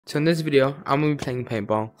So in this video, I'm going to be playing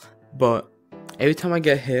paintball, but every time I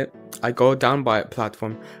get hit, I go down by a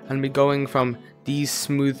platform, and we're going from these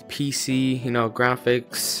smooth PC,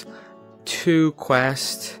 graphics, to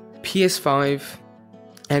Quest, PS5,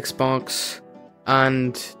 Xbox,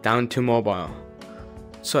 and down to mobile.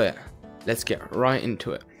 So yeah, let's get right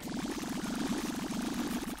into it.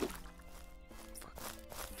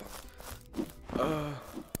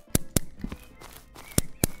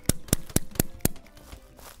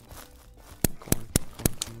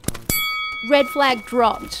 Red flag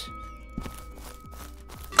dropped.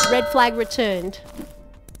 Red flag returned.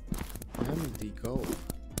 I'm the goal.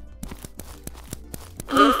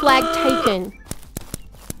 Blue flag taken.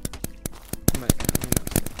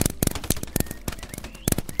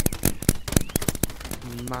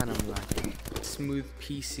 Man, I'm lagging. Smooth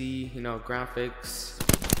PC, graphics.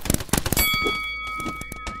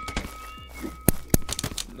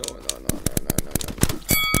 No.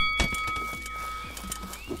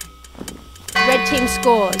 Red team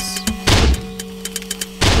scores.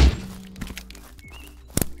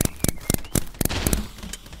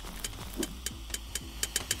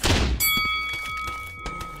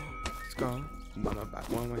 Let's go. Why am I back?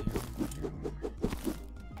 Why am I here?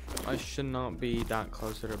 I should not be that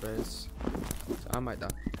close to the base. So I might die.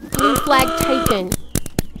 Blue flag taken.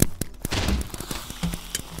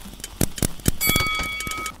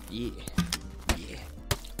 Yeah.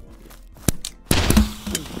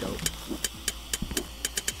 Dope.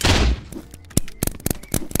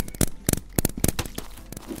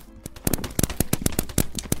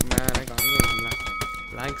 Man, I got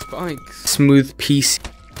lag spikes. Smooth PC.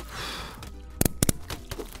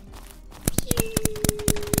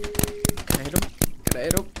 Can I hit him?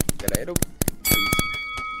 Please.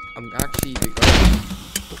 I'm actually the guy.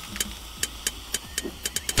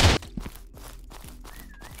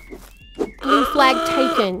 Blue flag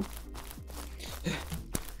taken.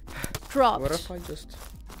 Dropped. What if I just...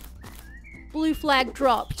 Blue flag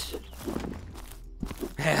dropped.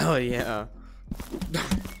 Hell yeah.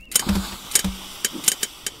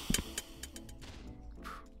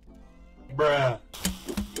 Bruh.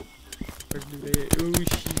 Oh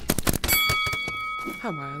shit. How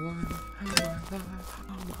am I alive?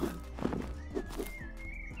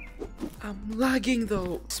 I'm lagging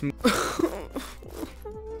though.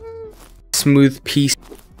 Smooth piece.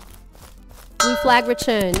 Blue flag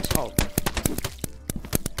returned. Oh.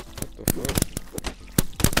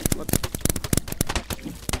 What the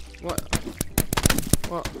fuck?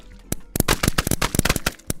 What?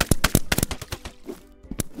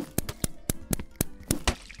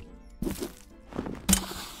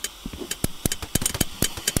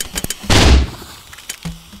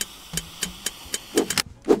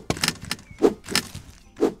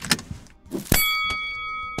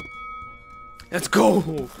 Let's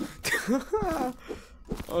go.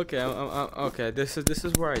 Okay, okay. This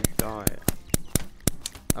is where I die.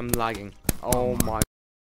 I'm lagging. Oh my.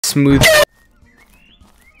 Smooth.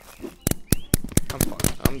 I'm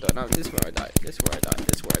fucked. I'm done. This is where I die. This is where I die.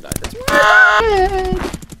 This is where I die. This is where I die.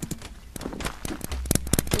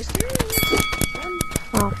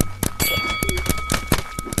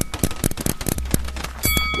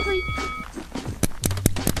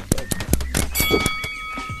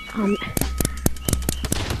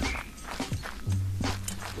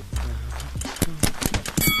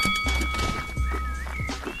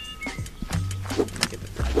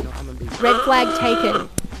 Red flag taken.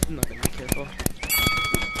 I'm not gonna be careful.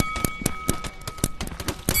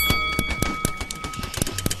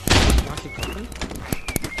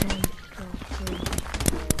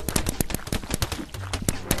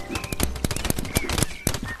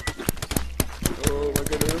 Oh my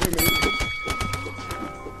god,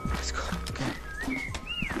 let's go. Okay.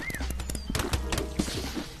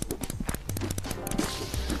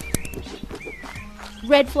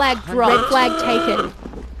 Red flag dropped. Red flag taken.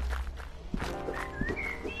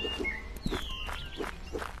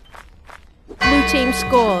 Blue team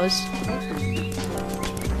scores.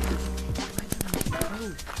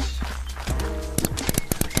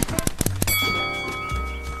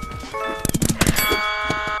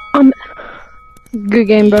 Good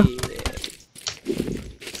game, bro.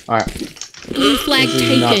 Alright. Blue flag This is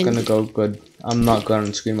taken. not gonna go good. I'm not good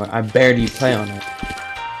on screen. I barely play on it.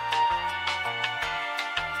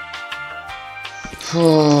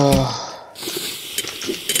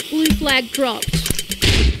 Blue flag dropped.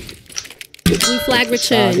 Blue flag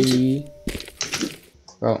returned. Sorry.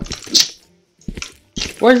 Bro.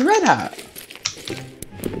 Where's Red Hat?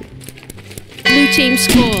 Blue team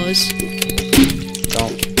scores.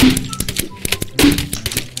 Don't.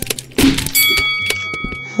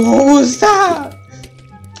 What was that?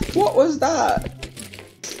 What was that?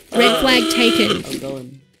 Red flag taken. I'm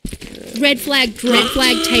going. Red flag dropped. Red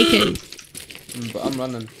flag taken. But I'm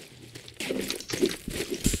running.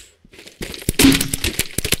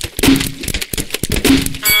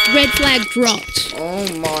 Red flag dropped. Oh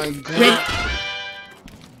my god. Red.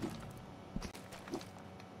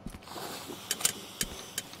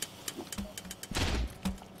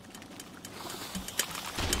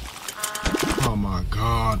 Oh my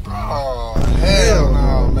god, bro. Oh, hell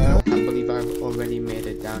no, man. I can't believe I've already made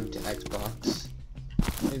it down to Xbox.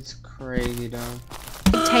 It's crazy though.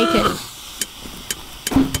 Taken.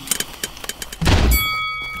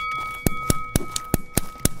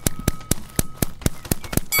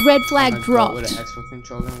 Red flag With dropped. an Xbox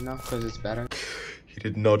controller right now because it's better. He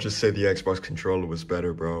did not just say the Xbox controller was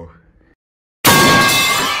better, bro.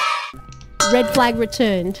 Red flag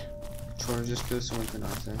returned. Sure, just do something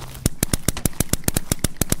else there.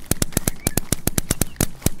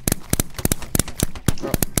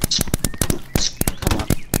 Bro. Come on.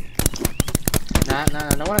 Nah,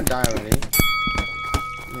 I don't wanna die already.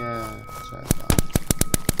 Yeah, that's what I thought.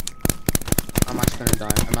 I'm actually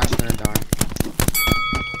gonna die.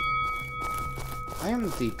 I am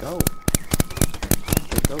the goat.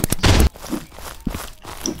 The goat.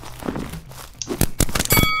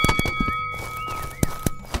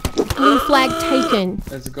 Blue flag taken.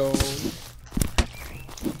 Let's go.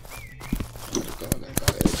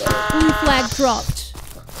 Blue flag dropped.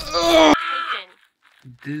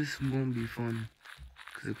 This won't be fun.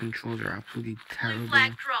 Because the controls are absolutely terrible.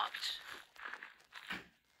 Flag dropped.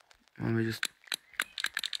 Let me just...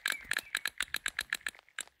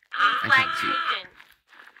 Blue I flag can't see. taken.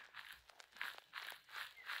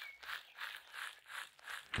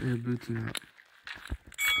 They're booting up.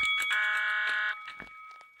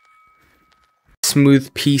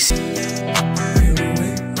 Smooth PC.